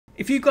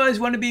If you guys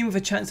want to be in with a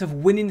chance of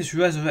winning this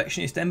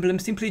Resurrectionist emblem,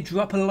 simply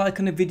drop a like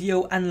on the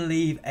video and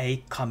leave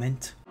a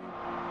comment.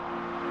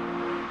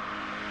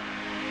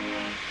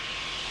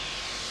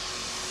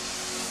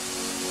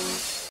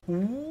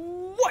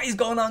 What is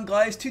going on,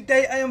 guys?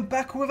 Today I am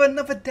back with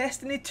another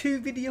Destiny 2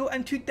 video,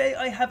 and today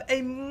I have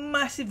a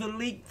massive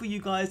leak for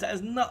you guys that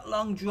has not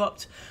long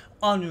dropped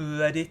on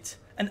Reddit.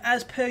 And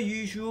as per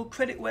usual,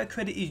 credit where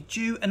credit is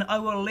due, and I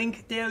will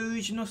link the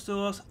original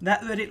source,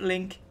 that Reddit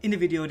link, in the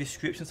video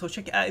description, so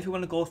check it out if you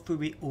want to go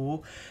through it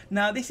all.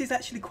 Now this is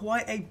actually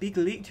quite a big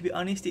leak, to be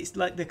honest. It's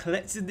like the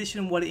collector's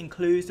edition, what it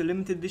includes, the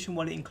limited edition,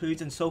 what it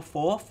includes, and so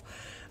forth.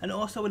 And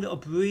also a little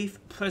brief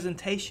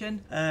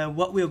presentation,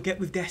 what we'll get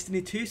with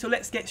Destiny 2. So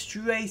let's get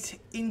straight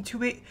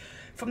into it.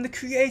 From the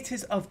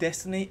creators of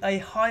Destiny, a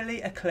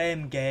highly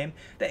acclaimed game,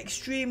 the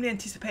extremely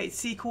anticipated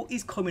sequel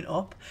is coming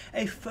up,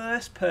 a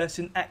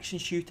first-person action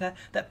shooter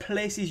that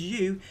places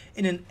you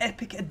in an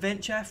epic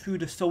adventure through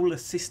the solar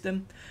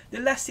system. The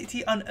last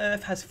city on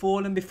Earth has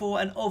fallen before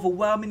an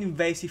overwhelming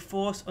invasive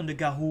force under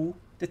Ga'Hoole,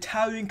 the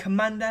towering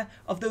commander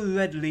of the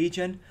Red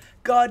Legion.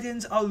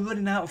 Guardians are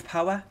running out of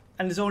power,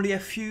 and there's only a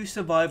few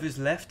survivors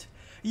left.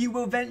 You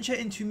will venture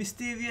into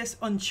mysterious,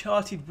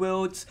 uncharted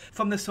worlds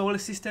from the solar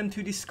system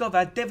to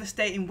discover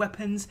devastating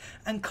weapons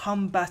and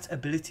combat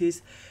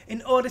abilities.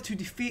 In order to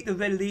defeat the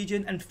Red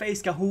Legion and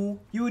face Ga'Hoole,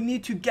 you will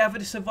need to gather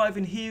the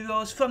surviving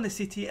heroes from the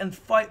city and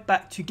fight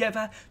back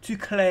together to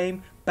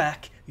claim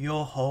back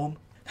your home.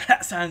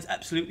 That sounds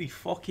absolutely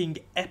fucking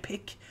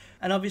epic.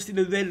 And obviously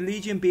the Red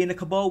Legion being a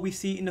cabal we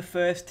see in the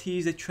first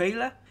teaser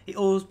trailer. It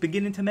all's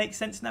beginning to make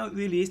sense now, it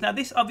really is. Now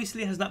this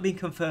obviously has not been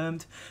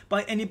confirmed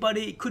by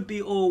anybody. It could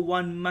be all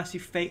one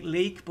massive fake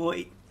leak, but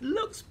it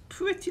looks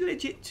pretty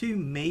legit to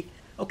me.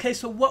 Okay,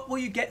 so what will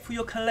you get for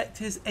your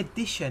collector's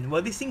edition?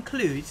 Well, this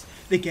includes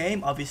the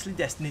game, obviously,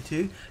 Destiny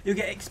 2. You'll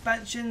get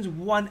expansions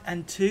 1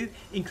 and 2,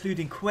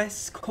 including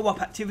quests,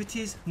 co-op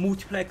activities,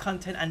 multiplayer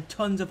content, and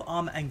tons of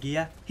armor and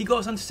gear. He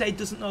goes on to say he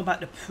doesn't know about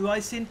the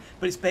pricing,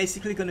 but it's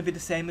basically going to be the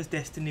same as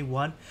Destiny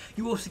 1.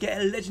 You also get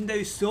a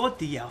Legendary Sword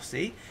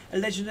DLC, a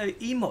Legendary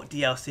Emote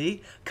DLC,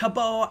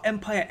 Cabal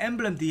Empire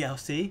Emblem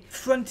DLC,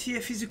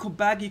 Frontier physical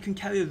bag you can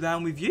carry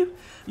around with you.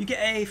 You get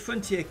a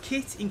Frontier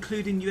kit,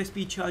 including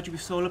USB charger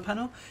with solar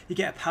panel. You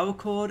get a power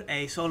cord,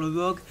 a solar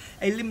rug,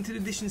 a limited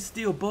edition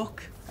steel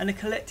book, and a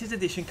collector's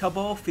edition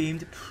Cabal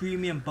themed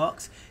premium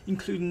box,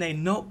 including a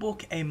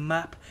notebook, a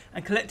map,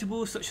 and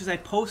collectibles such as a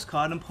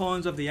postcard and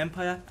Pawns of the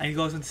Empire. And he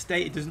goes on to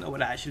state he doesn't know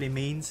what that actually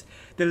means.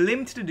 The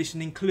limited edition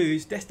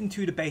includes Destiny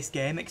 2 the base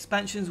game,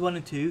 expansions 1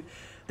 and 2,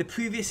 the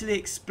previously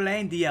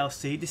explained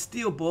DLC, the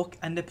steelbook,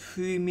 and the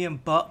premium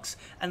box,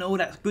 and all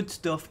that good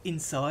stuff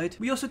inside.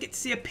 We also get to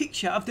see a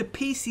picture of the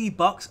PC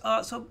box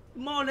art, so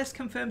more or less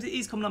confirms it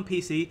is coming on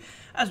PC,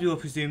 as we all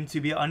presumed,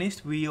 to be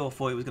honest. We all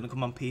thought it was going to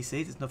come on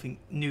PC, there's nothing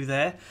new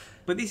there.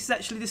 But this is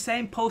actually the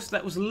same poster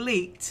that was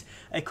leaked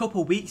a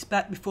couple of weeks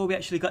back before we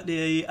actually got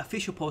the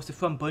official poster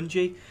from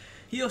Bungie.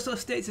 He also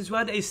states as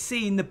well that he's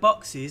seen the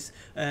boxes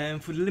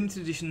for the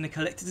limited edition and the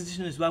collector's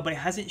edition as well, but he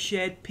hasn't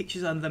shared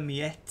pictures on them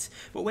yet.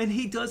 But when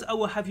he does, I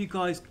will have you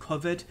guys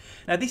covered.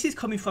 Now this is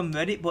coming from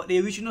Reddit, but the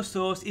original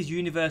source is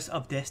Universe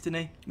of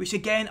Destiny, which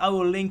again I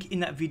will link in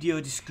that video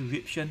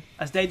description,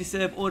 as they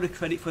deserve all the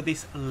credit for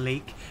this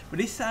leak. But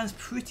this sounds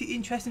pretty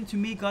interesting to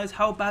me, guys.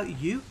 How about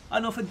you? I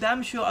know for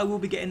damn sure I will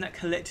be getting that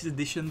collector's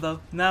edition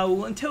though.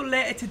 Now until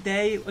later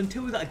today,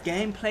 until we got a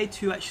gameplay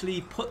to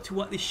actually put to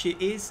what this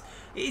shit is,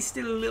 it is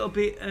still a little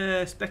bit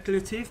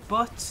speculative,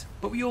 but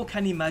we all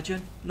can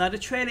imagine. Now the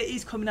trailer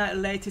is coming out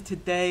later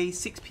today,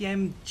 6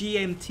 PM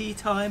GMT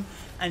time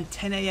and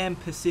 10 AM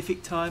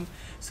Pacific time.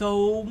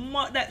 So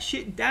mark that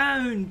shit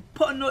down,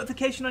 put a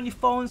notification on your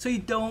phone so you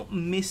don't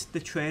miss the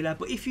trailer.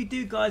 But if you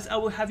do, guys, I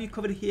will have you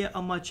covered here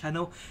on my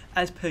channel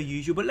as per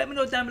usual. But let me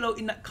know down below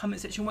in that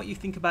comment section what you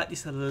think about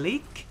this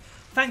leak.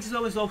 Thanks as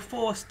always though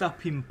for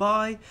stopping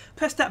by.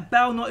 Press that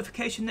bell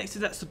notification next to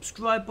that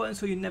subscribe button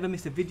so you never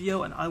miss a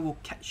video, and I will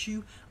catch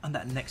you on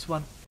that next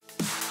one.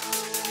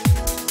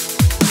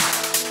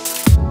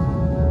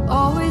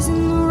 Always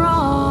in the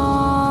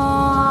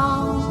wrong,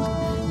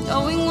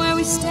 knowing where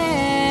we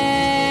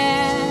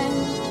stand,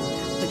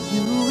 but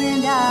you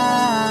and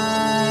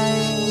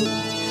I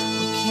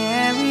will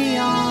carry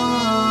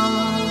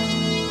on.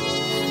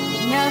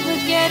 We never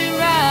get it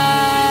right.